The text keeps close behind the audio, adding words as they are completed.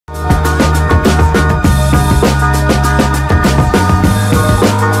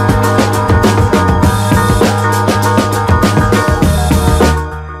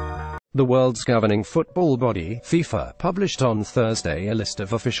The world's governing football body, FIFA, published on Thursday a list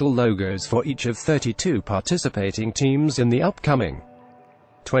of official logos for each of 32 participating teams in the upcoming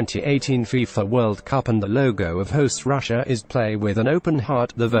 2018 FIFA World Cup, and the logo of host Russia is "Play with an open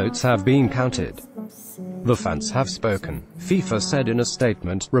heart." The votes have been counted. The fans have spoken, FIFA said in a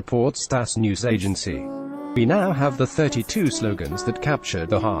statement, reports TASS news agency. We now have the 32 slogans that capture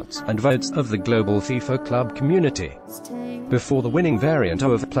the hearts and votes of the global FIFA club community. Before the winning variant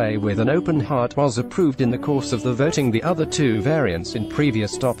of "Play with an open heart" was approved in the course of the voting, the other two variants in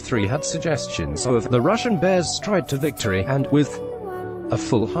previous top 3 had suggestions of "The Russian Bears' Stride to Victory" and "With a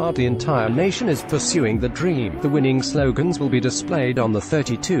full heart the entire nation is pursuing the dream." The winning slogans will be displayed on the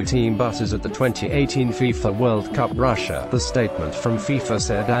 32 team buses at the 2018 FIFA World Cup Russia, the statement from FIFA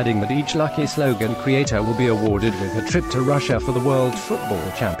said, adding that each lucky slogan creator will be awarded with a trip to Russia for the World Football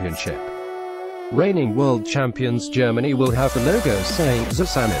Championship. Reigning world champions Germany will have the logo saying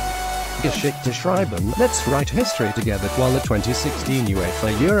 "Zusammen Geschichte schreiben," let's write history together, while the 2016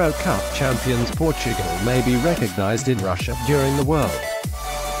 UEFA Euro Cup champions Portugal may be recognized in Russia during the World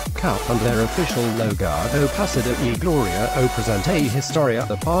Cup under their official logo "O passado e gloria, o presente e historia."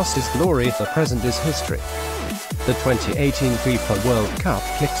 The past is glory, the present is history. The 2018 FIFA World Cup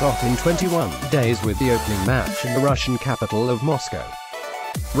kicks off in 21 days with the opening match in the Russian capital of Moscow.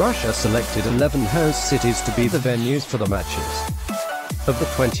 Russia selected 11 host cities to be the venues for the matches of the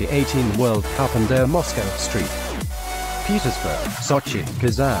 2018 World Cup, and they're Moscow, St. Petersburg, Sochi,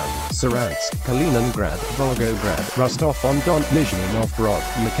 Kazan, Saransk, Kaliningrad, Volgograd, Rostov-on-Don, Nizhny Novgorod,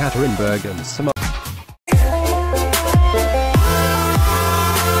 Yekaterinburg and Samara.